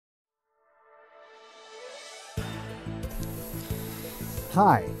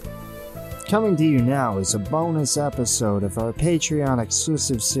Hi. Coming to you now is a bonus episode of our Patreon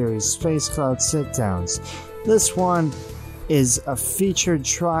exclusive series Space Cloud Sit-Downs. This one is a featured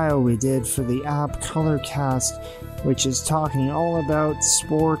trial we did for the app Colorcast, which is talking all about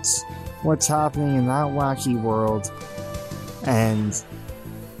sports, what's happening in that wacky world, and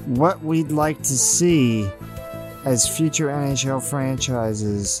what we'd like to see as future NHL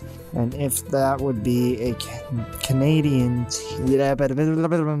franchises, and if that would be a Canadian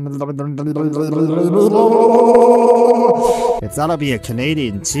if that'll be a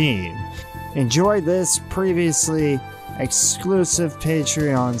Canadian team. Enjoy this previously exclusive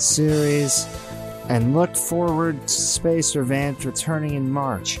Patreon series, and look forward to Space Revamped returning in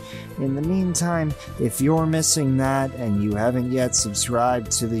March. In the meantime, if you're missing that and you haven't yet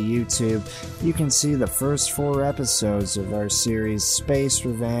subscribed to the YouTube, you can see the first 4 episodes of our series Space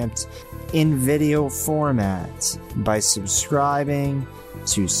Revamped in video format by subscribing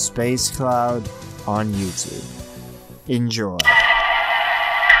to Space Cloud on YouTube. Enjoy.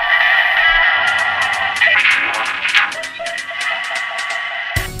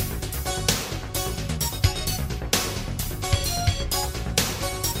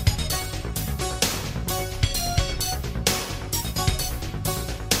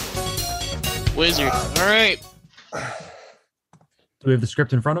 Wizard. All right. Do we have the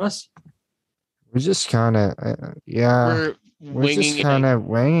script in front of us? We're just kind of, We're winging just kind of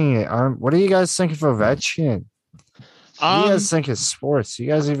winging it. What do you guys think of Ovechkin? What do you guys think of sports? Do you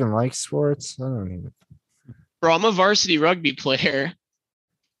guys even like sports? I don't even. Bro, I'm a varsity rugby player.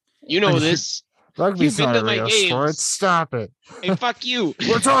 You know this. Rugby's You've been not to a my real games. sport. Stop it. Hey, fuck you.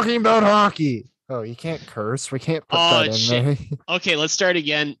 We're talking about hockey. Oh, you can't curse. We can't put that in shit. there. Okay, let's start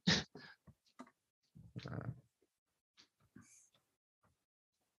again.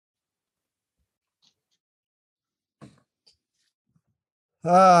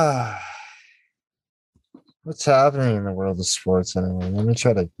 What's happening in the world of sports anyway? Let me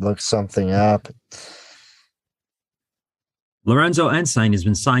try to look something up. Lorenzo Ensign has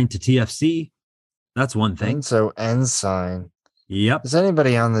been signed to TFC. That's one thing. So Ensign. Yep. Is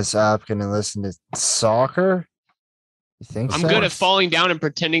anybody on this app going to listen to soccer? You think I'm so? good at falling down and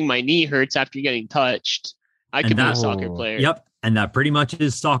pretending my knee hurts after getting touched. I could be a soccer player. Yep. And that pretty much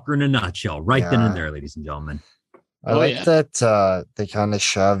is soccer in a nutshell. Right then Yeah. and there, ladies and gentlemen. I like that they kind of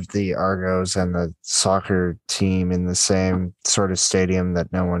shoved the Argos and the soccer team in the same sort of stadium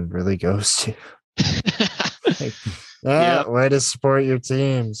that no one really goes to. Way to support your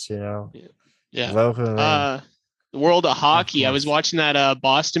teams, you know. Yeah. Locally. The world of hockey. I was watching that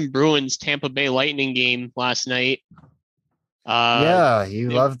Boston Bruins Tampa Bay Lightning game last night. You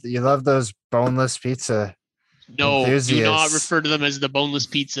love those boneless pizza. No, enthusiasts. do not refer to them as the boneless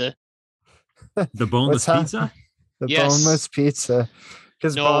pizza. The boneless pizza? The Yes. boneless pizza.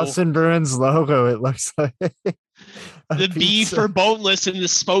 Because No. Boston Bruins logo, it looks like The B for boneless and the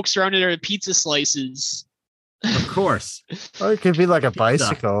spokes around it are pizza slices. Of course. Or it could be like a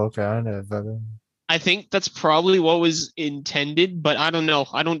bicycle, kind of. I think that's probably what was intended, but I don't know.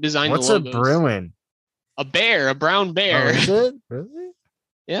 I don't design What's the a logos. Bruin? A bear, a brown Oh, bear. is it? Really?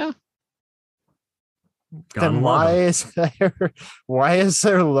 Yeah. Gotta Then love why is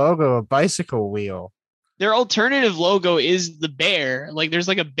their logo a bicycle wheel? Their alternative logo is the bear. Like there's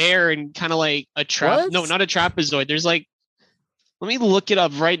like a bear and kind of like a trap. What? No, not a trapezoid. There's like, let me look it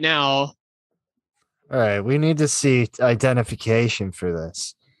up right now. All right, we need to see identification for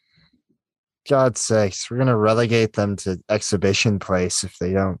this. God's sakes, we're gonna relegate them to exhibition place if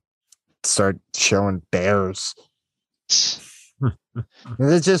they don't start showing bears.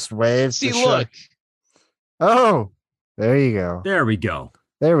 They just wave. See, to show- look. Oh, there you go. There we go.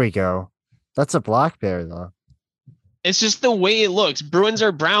 There we go. That's a black bear, though. It's just the way it looks. Bruins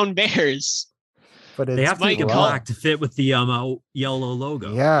are brown bears. But it's They have to make it black. black to fit with the yellow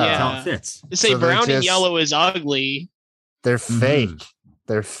logo. Yeah. That's how it fits. To say So they're brown and just- yellow is ugly. They're Mhm. fake.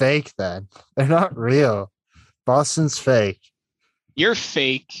 They're fake then. They're not real. Boston's fake. You're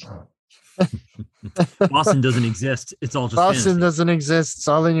fake. Boston doesn't exist. It's all just Boston fantasy. doesn't exist. It's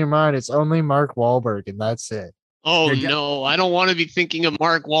all in your mind. It's only Mark Wahlberg, and that's it. Oh They're ga- no, I don't want to be thinking of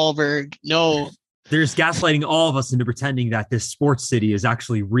Mark Wahlberg. No. They're just gaslighting all of us into pretending that this sports city is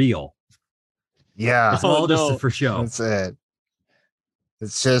actually real. Yeah, It's all no. just for show. that's it.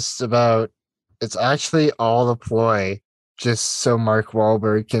 It's just about. It's actually all a ploy, just so Mark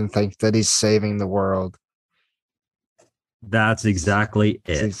Wahlberg can think that he's saving the world. That's exactly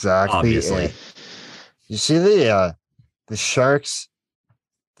That's it. exactly obviously. it. You see the Sharks?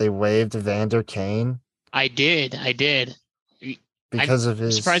 They waived Evander Kane I did. because of I'm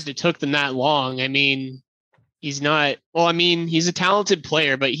his. surprised it took them that long. I mean, He's not. Well, I mean, he's a talented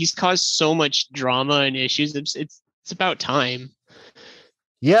player, but he's caused so much drama and issues. It's about time.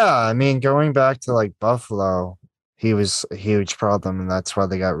 Yeah, I mean, going back to like Buffalo, he was a huge problem, and that's why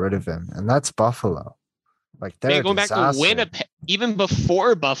they got rid of him. And that's Buffalo. Like they're Man, a going back to disaster. Winnipeg, even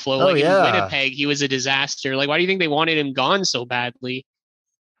before Buffalo, Oh, like in yeah. Winnipeg, he was a disaster. Like, why do you think they wanted him gone so badly?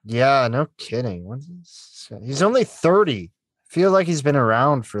 Yeah, no kidding. He's only 30. I feel like he's been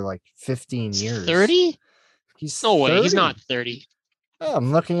around for like 15 years. 30? He's No way. 30. He's not 30. Yeah,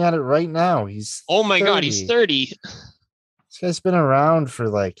 I'm looking at it right now. He's Oh my God, he's 30. This guy's been around for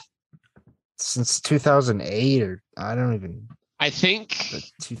like since 2008 or I don't even I think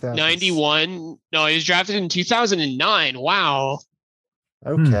 2000. 91. No, he was drafted in 2009. Wow.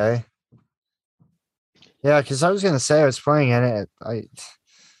 Okay. Yeah, because I was gonna say I was playing in it.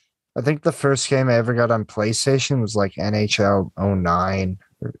 I think the first game I ever got on PlayStation was like NHL 09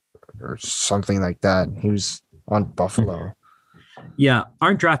 or something like that. He was on Buffalo. Yeah,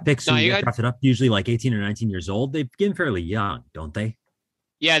 aren't draft picks No, when you you get got- drafted up usually like 18 or 19 years old? They begin fairly young, don't they?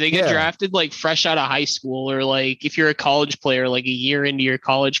 Yeah, they get Yeah. drafted like fresh out of high school, or like if you're a college player, like a year into your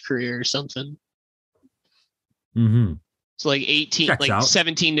college career or something. Mm-hmm. So like 18, Checks like out.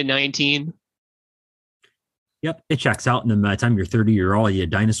 17 to 19. Yep, it checks out. And then by the time you're 30, you're all a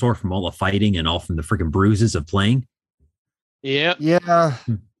dinosaur from all the fighting and all from the freaking bruises of playing. Yep. Yeah.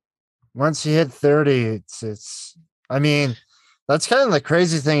 Hmm. Once you hit 30, it's I mean, that's kind of the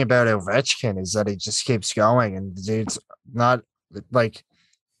crazy thing about Ovechkin is that he just keeps going and the dude's not like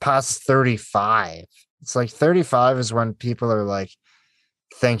past 35. It's like 35 is when people are like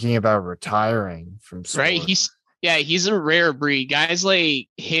thinking about retiring from sport. Right. He's a rare breed. Guys like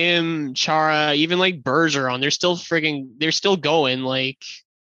him, Chara, even like Bergeron, they're still going. Like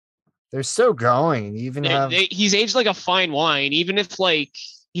They're still going. You even have he's aged like a fine wine, even if like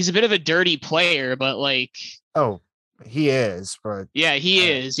he's a bit of a dirty player, but like he is, but yeah, he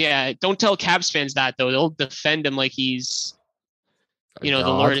is. Yeah. Don't tell Caps fans that though. They'll defend him like he's a the god.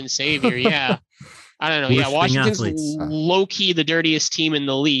 Lord and Savior. Yeah. I don't know. Yeah, Worshipping Washington's athletes. low key the dirtiest team in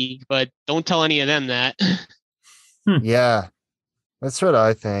the league, but don't tell any of them that. Yeah. That's what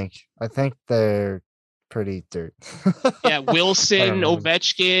I think. I think they're pretty dirt. Yeah, Wilson, know.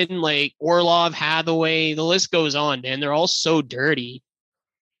 Ovechkin, like Orlov, Hathaway, the list goes on, man. They're all so dirty.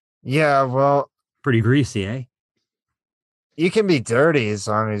 Yeah, well, Pretty greasy, eh? you can be dirty as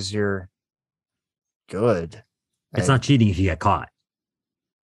long as you're good. It's And not cheating if you get caught.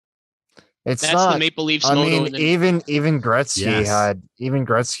 It's That's not. the Maple Leafs I logo. mean, and then, even Gretzky Yes. had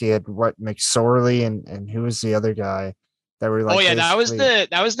what McSorley and who was the other guy that were like. oh yeah, that was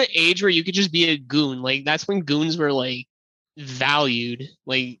basically- the age where you could just be a goon. Like that's when goons were like valued.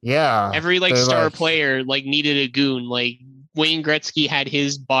 Like Yeah. every like they're star like- player like needed a goon. Like Wayne Gretzky had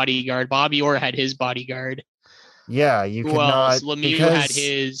his bodyguard. Bobby Orr had his bodyguard. Yeah, you Who could else? not Lemieux had because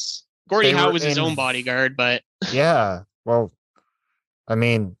his. Gordie they Howe were was his in- own bodyguard, but yeah. Well, I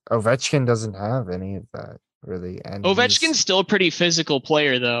mean, Ovechkin doesn't have any of that really, and Ovechkin's he's- still a pretty physical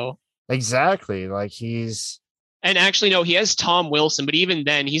player though. exactly like he's. And actually, no, he has Tom Wilson, but even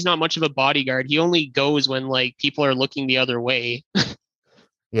then, he's not much of a bodyguard. He only goes when like people are looking the other way.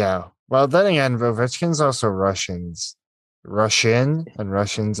 Yeah. Well, then again, Ovechkin's also Russian, and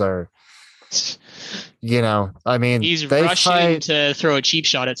Russians are, I mean, He's they rushing fight. to throw a cheap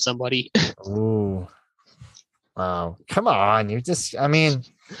shot at somebody. Ooh. Wow. Come on. I mean,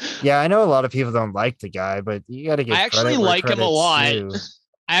 yeah, I know a lot of people don't like the guy, but you got to give I actually credit where like him a credit's lot. due.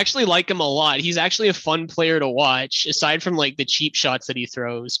 I actually like him a lot. He's actually a fun player to watch, aside from like the cheap shots that he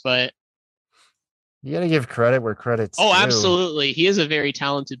throws. But You got to give credit where credit's oh, due. absolutely, he is a very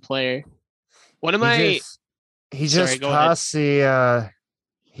talented player. One of He my just, he Sorry, just go ahead. passed the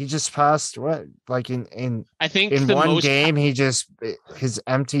he just passed what like in I think in the one most game his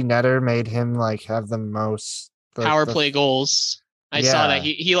empty netter made him like have the most power play goals. I saw that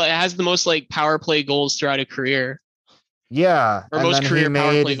Yeah. he like, has the most like power play goals throughout a career. Yeah, Or and most then he career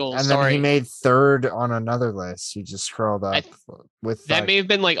power made play goals, and then sorry. he made third on another list. He just scrolled up with That may have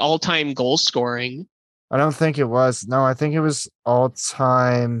been like all time goal scoring. I don't think it was. No, I think it was all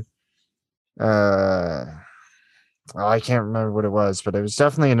time. I can't remember what it was, but it was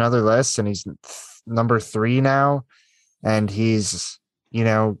definitely another list, and he's number 3 now, and he's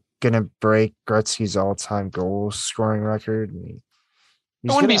gonna break Gretzky's all-time goal scoring record. And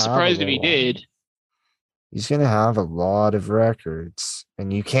I wouldn't be gonna have a surprised if he lot. did. He's gonna have a lot of records,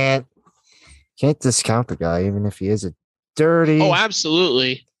 and you can't discount the guy, even if he is a dirty, Oh,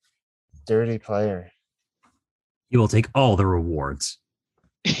 absolutely. dirty player. He will take all the rewards.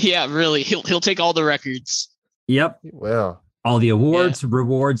 Yeah, really. He'll take all the records. Yep. He will. All the awards,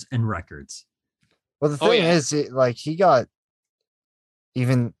 rewards, and records. Well, the Oh, thing yeah. is, he got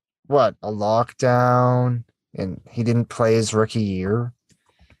even a lockdown, and he didn't play his rookie year,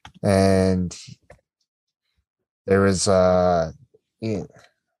 and there was yeah,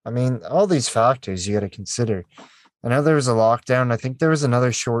 I mean, all these factors you got to consider. I know there was a lockdown. I think there was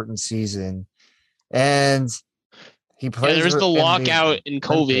another shortened season, and he Yeah, plays there was the in lockout in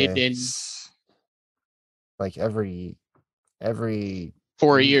COVID in Olympics, like every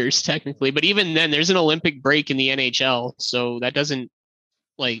 4 years technically, but even then, there's an Olympic break in the NHL, so that doesn't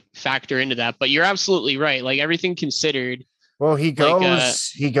like factor into that. But you're absolutely right. Like everything considered, well, like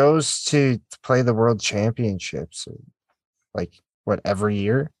he goes to play the world championships, like every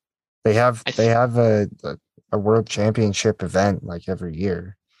year. They have I th- a world championship event like every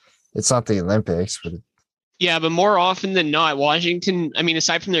year. It's not the Olympics, but yeah, but more often than not, Washington. I mean,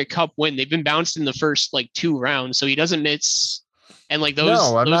 aside from their Cup win, they've been bounced in the first like 2 rounds, so he doesn't miss. And like no,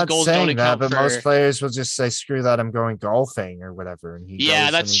 I'm those not goals don't saying that. account But most for. players will just say, "Screw that, I'm going golfing" or whatever, and he Yeah, goes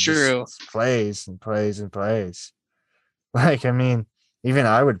and that's he just true. plays and plays and plays. Like, I mean, even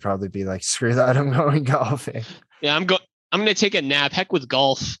I would probably be like, "Screw that, I'm going golfing." Yeah, I'm gonna take a nap. Heck with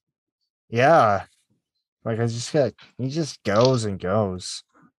golf. Yeah, like he just goes and goes.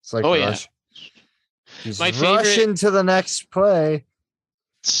 It's like Oh yeah, rush. He's my favorite. rushing to the next play.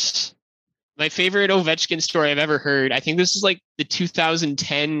 My favorite Ovechkin story I've ever heard. I think this is like the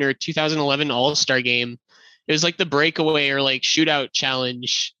 2010 or 2011 All-Star game. It was like the breakaway or like shootout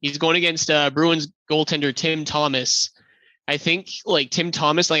challenge. He's going against Bruins goaltender Tim Thomas. I think like Tim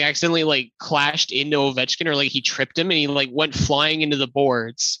Thomas like accidentally like clashed into Ovechkin or like he tripped him and he like went flying into the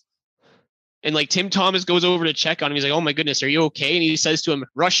boards. And like Tim Thomas goes over to check on him. He's like, "Oh my goodness, are you okay?" And he says to him,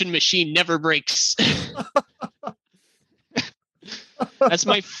 "Russian machine never breaks." That's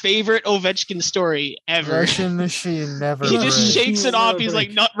my favorite Ovechkin story ever. Russian machine never He just breaks. shakes it off. He's Never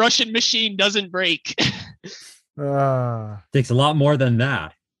like, "Not Russian machine doesn't break." Ah, Takes a lot more than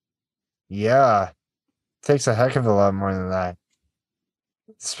that. yeah. Takes a heck of a lot more than that.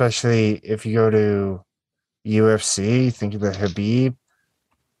 Especially if you go to UFC, think of the Habib.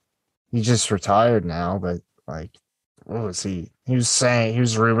 He just retired now, but like, what was he? He was saying he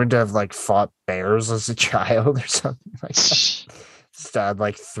was rumored to have like fought bears as a child or something like that. His dad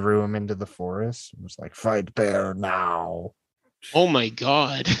like threw him into the forest and was like, "Fight bear now." Oh my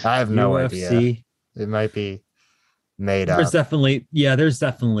god. I have no UFC. idea. It might be made There's up. definitely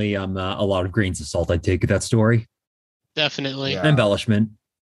a lot of grains of salt I take with that story. Definitely. Yeah. Embellishment.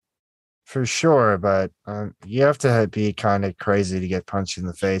 For sure, but you have to be kind of crazy to get punched in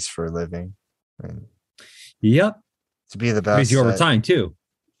the face for a living. And Yep. to be the best. Crazy over at- time too,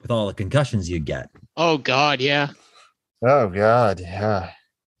 with all the concussions you get. Oh god, yeah. Oh God, yeah.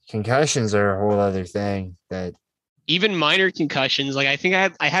 Concussions are a whole other thing. That Even minor concussions. Like I think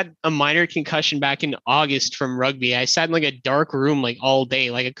I had a minor concussion back in August from rugby. I sat in like a dark room like all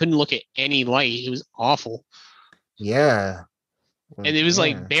day. Like I couldn't look at any light. It was awful. yeah. And it was Yeah.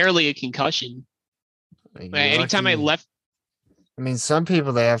 like barely a concussion. Like, Like, you're anytime I lucky. left, I mean, some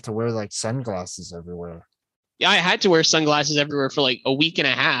people they have to wear like sunglasses everywhere. yeah, I had to wear sunglasses everywhere for like a week and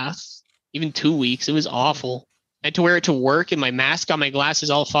a half, even 2 weeks. It was awful. I had to wear it to work and my mask on my glasses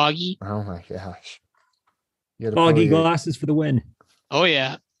all foggy. Oh my gosh. You gotta pull Foggy your- glasses for the win. Oh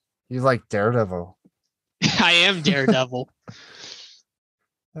yeah. You like Daredevil. I am Daredevil.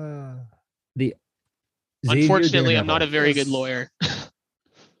 Uh, Xavier Unfortunately, I'm Daredevil. not a very good lawyer.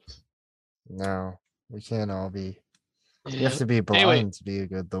 no, we can't all be. You Yeah. have to be blind Anyway. to be a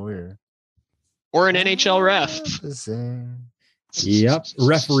good lawyer. Or an NHL ref. The same. Yep.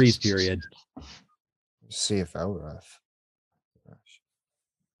 Referees period. CFL ref. Gosh.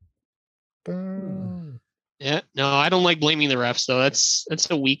 Boom. Yeah, no, I don't like blaming the refs though. That's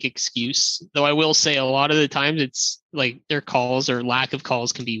a weak excuse. Though I will say a lot of the times it's like their calls or lack of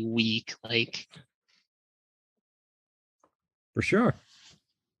calls can be weak. Like For sure.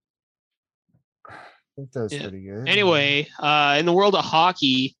 I think that's Yeah. pretty good. anyway, in the world of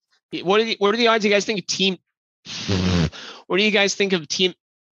hockey, what are the odds you guys think of team? What do you guys think of team?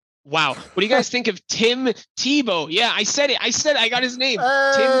 Wow, what do you guys think of Tim Tebow? Yeah, I said it. I got his name. Tim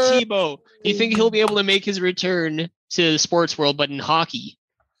Tebow. Do you think he'll be able to make his return to the sports world, but in hockey?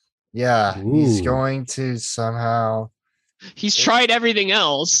 Yeah, he's Ooh. going to somehow. He's tried everything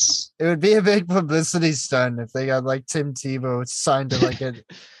else. It would be a big publicity stunt if they got like Tim Tebow signed to like a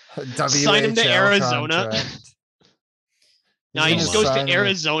WHL Sign him to Arizona. contract. No, he He's just gonna goes sign to with-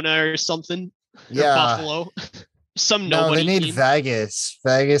 Arizona or something. Or Yeah. Buffalo. Some No, nobody. they need team. Vegas.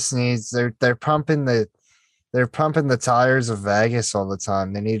 Vegas needs they're pumping the tires of Vegas all the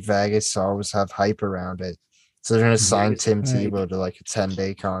time. They need Vegas to always have hype around it. So they're gonna sign Vegas Tim hype. Tebow to like a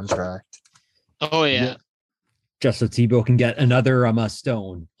 10-day contract. Oh yeah. Just so Tebow can get another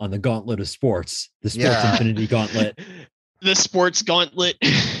stone on the gauntlet of sports, the sports Yeah. infinity gauntlet. The sports gauntlet.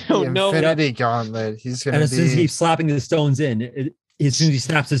 The Infinity Gauntlet. He's gonna And as soon as he be. keeps slapping the stones in, as soon as he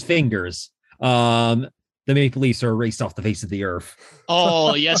snaps his fingers, the Maple Leafs are erased off the face of the earth.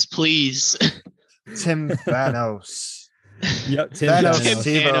 Oh yes, please. Tim Thanos. Yep, Tim Thanos Thanos.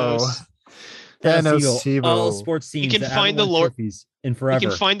 Tebow. Thanos Tebow. All Tebow. sports teams He can that find haven't the won Lord- trophies in You forever.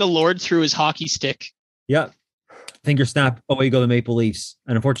 can find the Lord through his hockey stick. Yep. Finger snap, away go the Maple Leafs.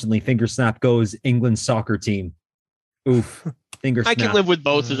 And unfortunately, finger snap goes England's soccer team. Oof. Finger snap. I can live with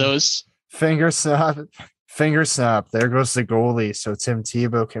both of those. Finger snap. Finger snap. There goes the goalie, so Tim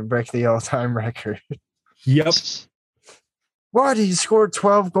Tebow can break the all-time record. Yep. What? He scored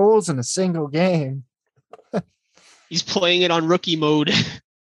 12 goals in a single game. He's playing it on rookie mode.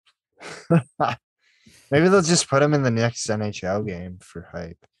 Maybe they'll just put him in the next NHL game for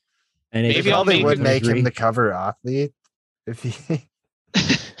hype. And Maybe They I'll probably make would him make him the cover athlete if he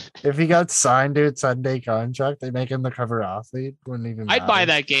if he got signed to a Sunday contract. They make him the cover athlete. Wouldn't even. I'd buy matter.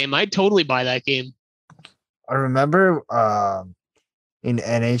 that game. I'd totally buy that game. I remember in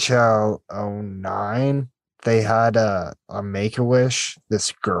NHL 09, they had a Make-A-Wish,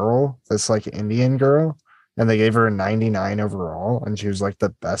 this girl, this like Indian girl, and they gave her a 99 overall, and she was like the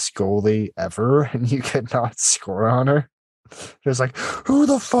best goalie ever, and you could not score on her. It was like, who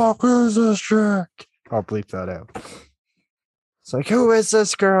the fuck is this chick? I'll bleep that out. It's like, who is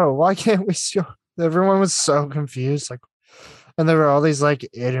this girl? Why can't we score? Everyone was so confused. Like, and there were all these like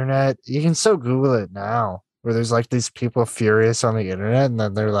internet, you can still Google it now, where there's like these people furious on the internet, and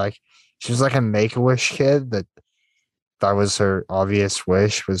then they're like, she was like a Make-A-Wish kid that was her obvious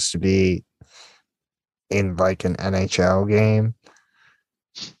wish, was to be in like an NHL game.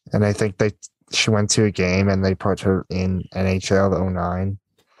 And I think she went to a game and they put her in NHL 09.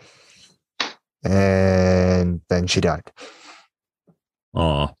 And then she died.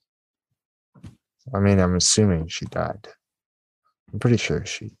 Oh, I mean, I'm assuming she died. I'm pretty sure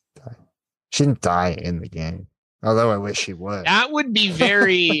she died. She didn't die in the game. Although I wish she would. That would be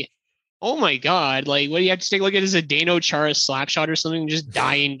very. Oh my god! Like, what do you have to take a look at? Is a Dano Chara slap shot or something? And just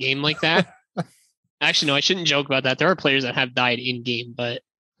die in game like that? Actually, no. I shouldn't joke about that. There are players that have died in game, but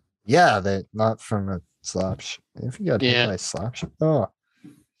Yeah, that not from a slap shot. If you got hit Yeah. by a slap shot. Oh.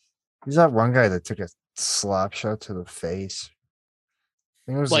 Who's that one guy that took a slap shot to the face? I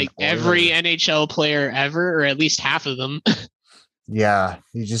think it was like an every Oiler. NHL player ever, or at least half of them. Yeah,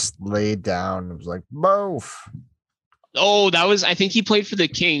 he just laid down and was like, both. Oh, that was. I think he played for the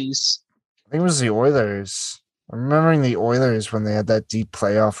Kings. I think it was the Oilers. I'm remembering the Oilers when they had that deep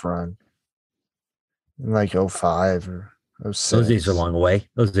playoff run in like 05 or 06. those days are long away.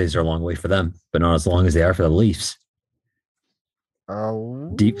 Those days are a long way for them, but not as long as they are for the Leafs.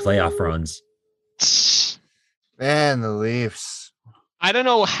 Oh, Deep playoff runs. man, the Leafs. I don't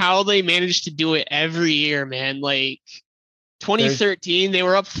know how they managed to do it every year, man. Like 2013, they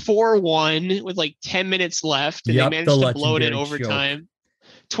were up 4-1 with like 10 minutes left, and Yep, they the managed to blow it in legendary choke. overtime.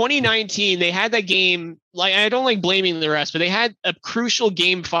 2019, they had that game. Like, I don't like blaming the rest, but they had a crucial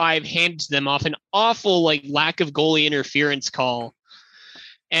game 5 handed to them off an awful like lack of goalie interference call,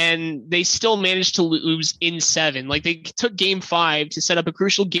 and they still managed to lose in 7. Like, they took game 5 to set up a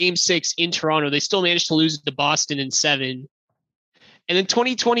crucial game 6 in Toronto. They still managed to lose to Boston in 7. And in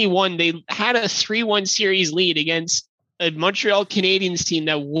 2021, they had a 3-1 series lead against a Montreal Canadiens team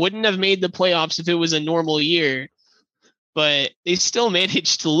that wouldn't have made the playoffs if it was a normal year, but they still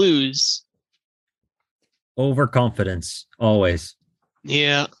managed to lose. Overconfidence, always.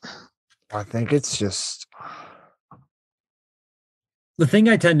 Yeah. I think it's just The thing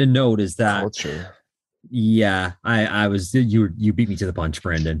I tend to note is that, culture. yeah, I was you beat me to the punch,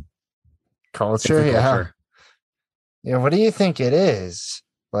 Brandon. It's Culture, the yeah. culture. Yeah, what do you think it is?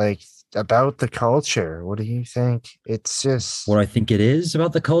 Like about the culture? What do you think? It's just What I think it is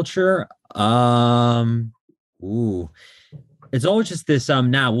about the culture, it's always just this.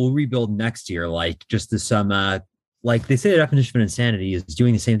 Now we'll rebuild next year, like just this. Like they say, the definition of insanity is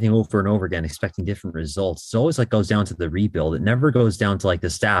doing the same thing over and over again, expecting different results. It's always like goes down to the rebuild. It never goes down to like the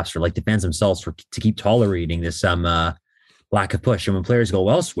staffs or like the fans themselves to keep tolerating this lack of push. And when players go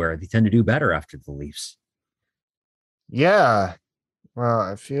elsewhere, they tend to do better after the Leafs. yeah. Well,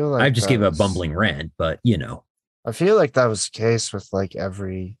 I feel like I just that gave a was- bumbling rant, but you know, I feel like that was the case with like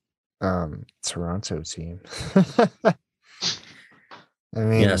every Toronto team. I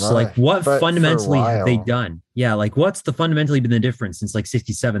mean, yeah. So like, what but for a fundamentally have they while- done? Yeah, like what's the fundamentally been the difference since like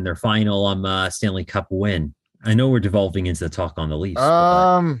 '67, their final Stanley Cup win? I know we're devolving into the talk on the Leafs.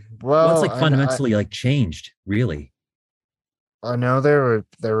 But Well, what's like I- fundamentally like changed, really? I know there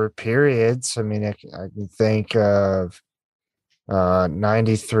were periods. I mean, I can think of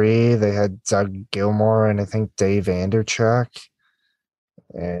 93. They had Doug Gilmore and I think Dave Anderchuk,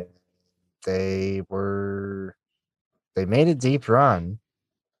 and they were they made a deep run.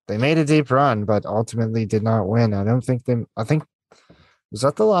 They made a deep run, but ultimately did not win. I think was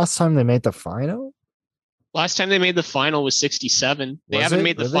that the last time they made the final? Last time they made the final was 67. They Was haven't it?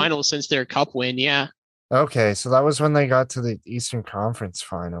 made the Really? final since their cup win. Yeah. Okay, so that was when they got to the Eastern Conference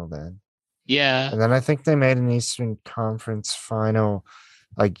final then. Yeah. And then I think they made an Eastern Conference final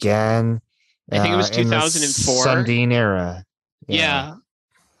again I think it was in the 2004. Sundin era. Yeah.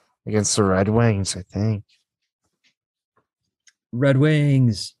 Against the Red Wings, I think. Red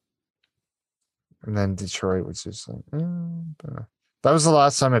Wings. And then Detroit was just like, that was the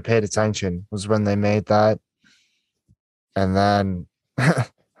last time I paid attention, was when they made that. And then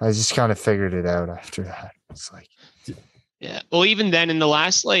I just kind of figured it out after that. It's like, Yeah. Well, even then, in the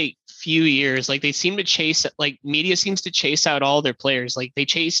last like few years, like they seem to chase, like media seems to chase out all their players. Like they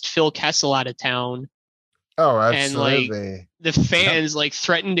chased Phil Kessel out of town, oh, and like absolutely. the fans like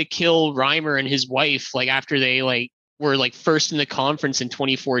threatened to kill Reimer and his wife. Like after they like were like first in the conference in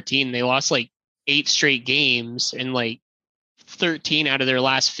 2014, they lost like 8 straight games and like 13 out of their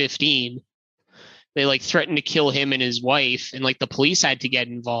last 15. They like threatened to kill him and his wife, and like the police had to get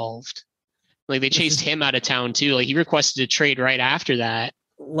involved. Like they chased him out of town too. Like he requested a trade right after that.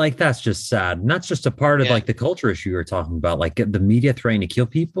 Like that's just sad. And that's just a part of Yeah. like the culture issue you were talking about, like the media threatening to kill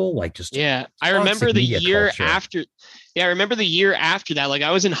people. Like just Yeah. I toxic remember the media year culture. after. Yeah, I remember the year after that. Like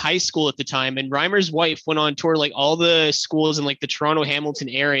I was in high school at the time, and Reimer's wife went on tour like all the schools in like the Toronto Hamilton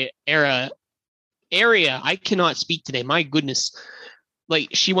area. I cannot speak today. My goodness. Like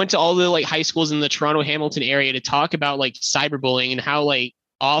she went to all the like high schools in the Toronto Hamilton area to talk about like cyberbullying and how like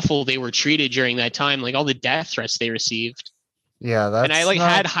awful they were treated during that time, like all the death threats they received. Yeah, that's And I like not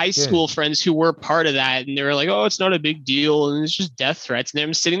had high good. school friends who were part of that, and they were like, "Oh, it's not a big deal," and it's just death threats. And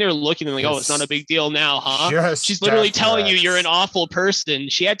I'm sitting there looking and like, "Oh, it's not a big deal now, huh?" Just She's literally death telling you you're an threats. awful person.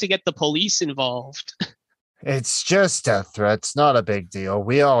 She had to get the police involved. It's just death threats, not a big deal.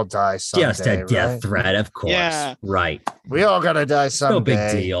 We all die someday, just a death right? threat, of course. Yeah. Right. We all gotta die someday. No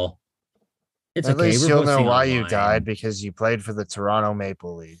big deal. It's At okay. least We're you'll know posting why you online. died, because you played for the Toronto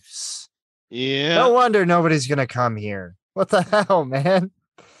Maple Leafs. Yeah. No wonder nobody's gonna come here. What the hell, man?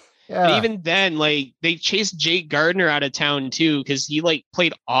 Yeah. And even then, like they chased Jake Gardner out of town too, because he like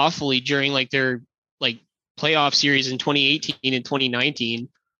played awfully during like their like playoff series in 2018 and 2019.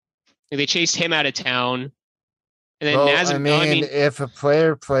 Like, they chased him out of town. And then well, Nazem, I mean, if a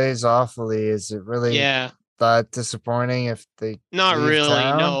player plays awfully, is it really yeah, that disappointing if they not leave really,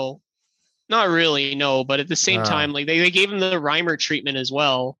 town? no. Not really, no. But at the same Oh. time, like they gave him the Reimer treatment as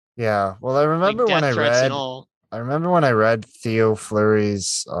well. Yeah. Well, I remember Like when death I threats and read all. Theo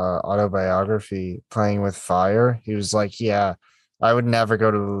Fleury's autobiography, Playing with Fire. He was like, yeah, I would never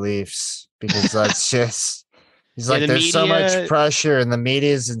go to the Leafs because that's just, he's Yeah, like, the there's so much media- pressure and the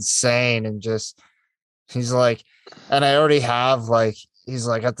media is insane. And just, he's like, and I already have like, he's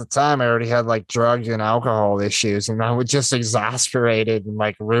like, at the time, I already had like drug and alcohol issues, and that would just exasperate it and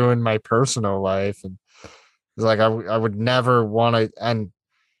like ruin my personal life. And he's like, I would never want to,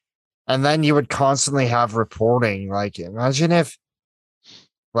 and then you would constantly have reporting. Like, imagine if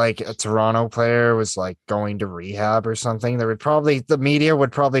like a Toronto player was like going to rehab or something. The media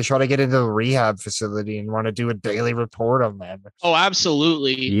would probably try to get into the rehab facility and want to do a daily report on them. Oh,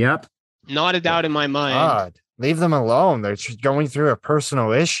 absolutely. Yep. Not a doubt in my mind. God, leave them alone. They're just going through a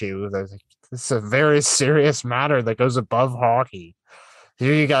personal issue. It's a very serious matter that goes above hockey.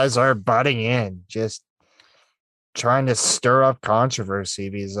 Here you guys are butting in, just trying to stir up controversy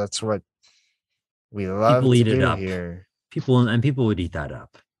because that's what we love People to eat it do up. here. People would eat that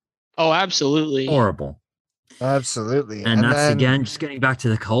up. Oh, absolutely. Horrible. Absolutely. And that's then, again just getting back to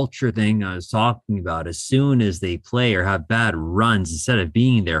the culture thing I was talking about. As soon as they play or have bad runs, instead of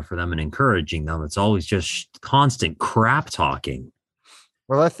being there for them and encouraging them, it's always just constant crap talking.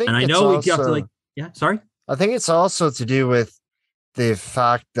 well, I think, And I it's know we also, have to sorry. I think it's also to do with the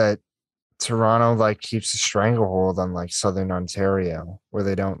fact that Toronto like keeps a stranglehold on like Southern Ontario, where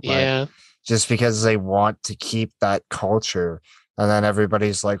they don't Yeah. just because they want to keep that culture. And then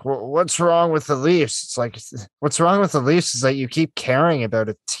everybody's like, well, what's wrong with the Leafs? It's like, what's wrong with the Leafs is that you keep caring about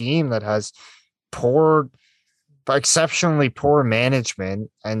a team that has exceptionally poor management,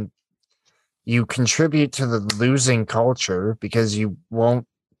 and you contribute to the losing culture because you won't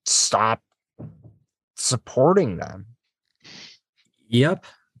stop supporting them. Yep.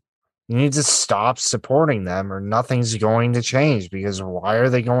 You need to stop supporting them or nothing's going to change, because why are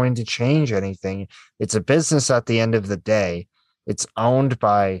they going to change anything? It's a business at the end of the day. It's owned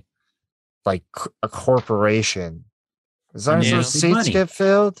by like a corporation. As long as Yeah. those Big seats money. get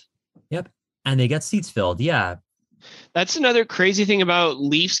filled. Yep. And they get seats filled. Yeah. That's another crazy thing about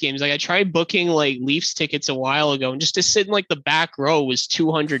Leafs games. Like I tried booking like Leafs tickets a while ago, and just to sit in like the back row was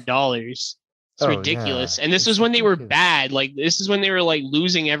 $200. It's Oh, ridiculous. yeah. And this It's was when they were ridiculous. bad. Like this is when they were like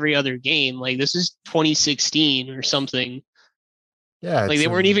losing every other game. Like this is 2016 or something. Yeah. Like they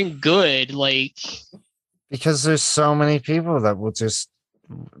weren't even good. Like because there's so many people that will just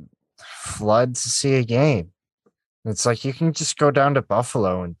flood to see a game. It's like you can just go down to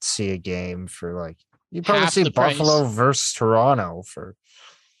Buffalo and see a game for like you probably Half see the price. Buffalo versus Toronto for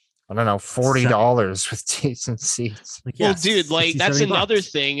I don't know $40 with decent seats. Like, well, yes, dude, like 60, that's 70 another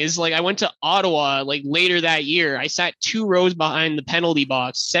bucks. thing is like I went to Ottawa like later that year. I sat 2 rows behind the penalty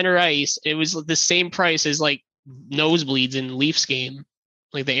box, center ice. It was the same price as like nosebleeds in Leafs game,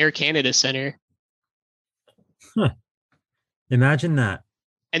 like the Air Canada Center. Imagine that.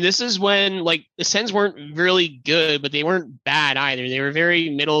 And this is when like the Sens weren't really good, but they weren't bad either. They were very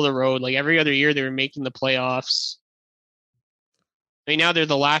middle of the road. Like every other year, they were making the playoffs. I mean, now they're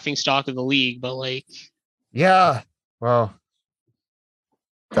the laughing stock of the league, but like, Yeah. Well,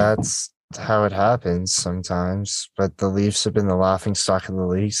 that's how it happens sometimes. But the Leafs have been the laughing stock of the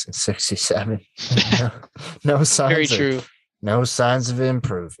league since '67. No signs. very of, true. No signs of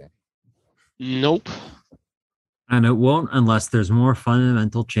improving. Nope. And it won't unless there's more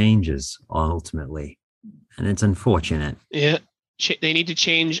fundamental changes ultimately. And it's unfortunate. Yeah. They need to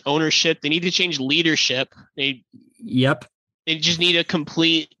change ownership. They need to change leadership. Yep. They just need a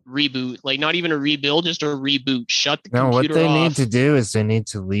complete reboot. Like not even a rebuild, just a reboot. Shut the No, what computer they off. need to do is they need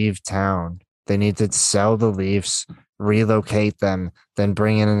to leave town. They need to sell the Leafs, relocate them, then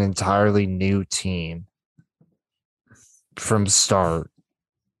bring in an entirely new team from start.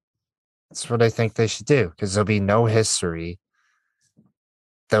 That's what I think they should do because there'll be no history.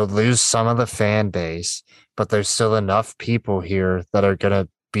 They'll lose some of the fan base, but there's still enough people here that are going to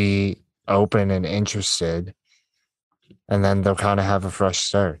be open and interested. And then they'll kind of have a fresh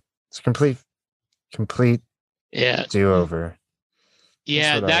start. It's a complete Yeah. do-over.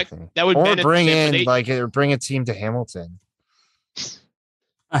 Yeah. That's what I think. That would or benefit, bring but in they- or bring a team to Hamilton.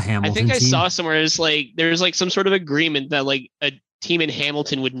 A Hamilton I think I team. saw somewhere it's like there's like some sort of agreement that like a team in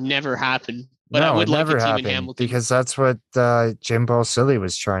Hamilton would never happen. But I No, would it like never a team happened in Hamilton. because that's what Jim Balsillie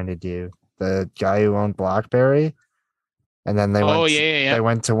was trying to do. The guy who owned BlackBerry, and then they yeah. they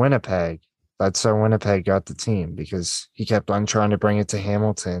went to Winnipeg. That's how Winnipeg got the team because he kept on trying to bring it to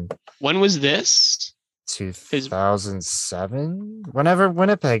Hamilton. When was this? 2007, whenever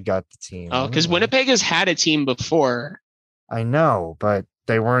Winnipeg got the team. Oh, because anyway. Winnipeg has had a team before. I know, but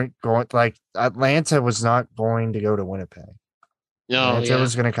they weren't going. Like Atlanta was not going to go to Winnipeg. No, Atlanta yeah.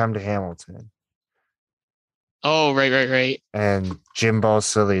 was going to come to Hamilton. Oh, right. And Jim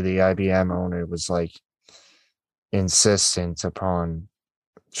Balsillie, the IBM owner, was like insistent upon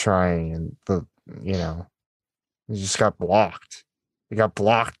trying, and he just got blocked. He got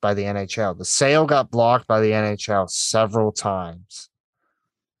blocked by the NHL. The sale got blocked by the NHL several times.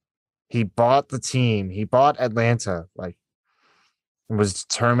 He bought the team. He bought Atlanta, and was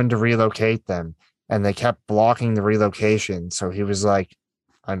determined to relocate them, and they kept blocking the relocation. So he was like,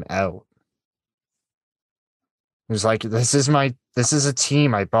 "I'm out." He was like, this is a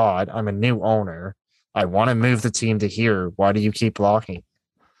team I bought. I'm a new owner. I want to move the team to here. Why do you keep blocking?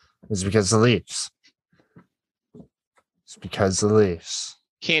 It's because of the Leafs. It's because of the Leafs.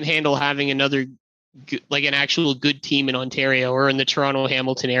 Can't handle having another like an actual good team in Ontario or in the Toronto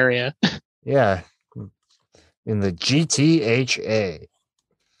Hamilton area. Yeah. In the GTHA.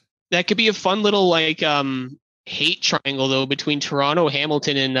 That could be a fun little like hate triangle though between Toronto,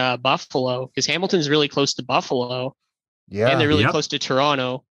 Hamilton, and Buffalo, because Hamilton's really close to Buffalo. Yeah. And they're really Yep. close to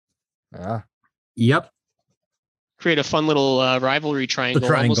Toronto. Yeah. Yep. Create a fun little rivalry triangle. The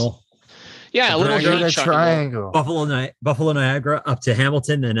triangle. Almost, yeah, The a little triangle. hate triangle. Buffalo, Niagara up to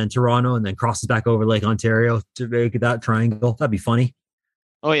Hamilton and then Toronto and then crosses back over Lake Ontario to make that triangle. That'd be funny.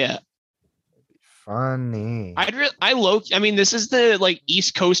 Oh yeah. Funny. I mean, this is the like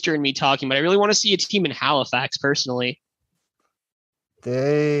East Coaster in me talking, but I really want to see a team in Halifax personally.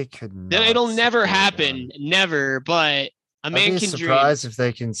 They could Then not it'll never support happen. one. Never, but a I'd man be can dream. surprised if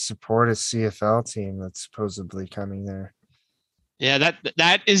they can support a CFL team that's supposedly coming there. Yeah,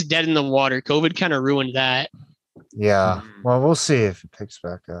 that is dead in the water. COVID kind of ruined that. Yeah. Well, we'll see if it picks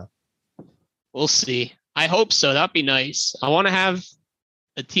back up. We'll see. I hope so. That'd be nice. I want to have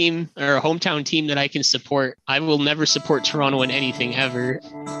a team or a hometown team that I can support. I will never support Toronto in anything ever.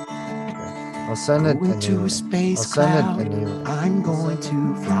 I'll send it Going to a space cloud. I'm going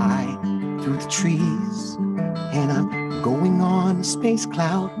to fly through the trees, and I'm going on a space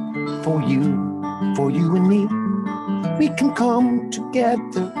cloud for you and me. We can come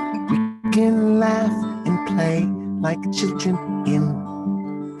together, we can laugh and play like children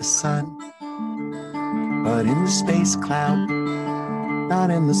in the sun. But in the space cloud, not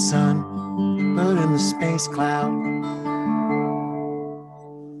in the sun, but in the space cloud.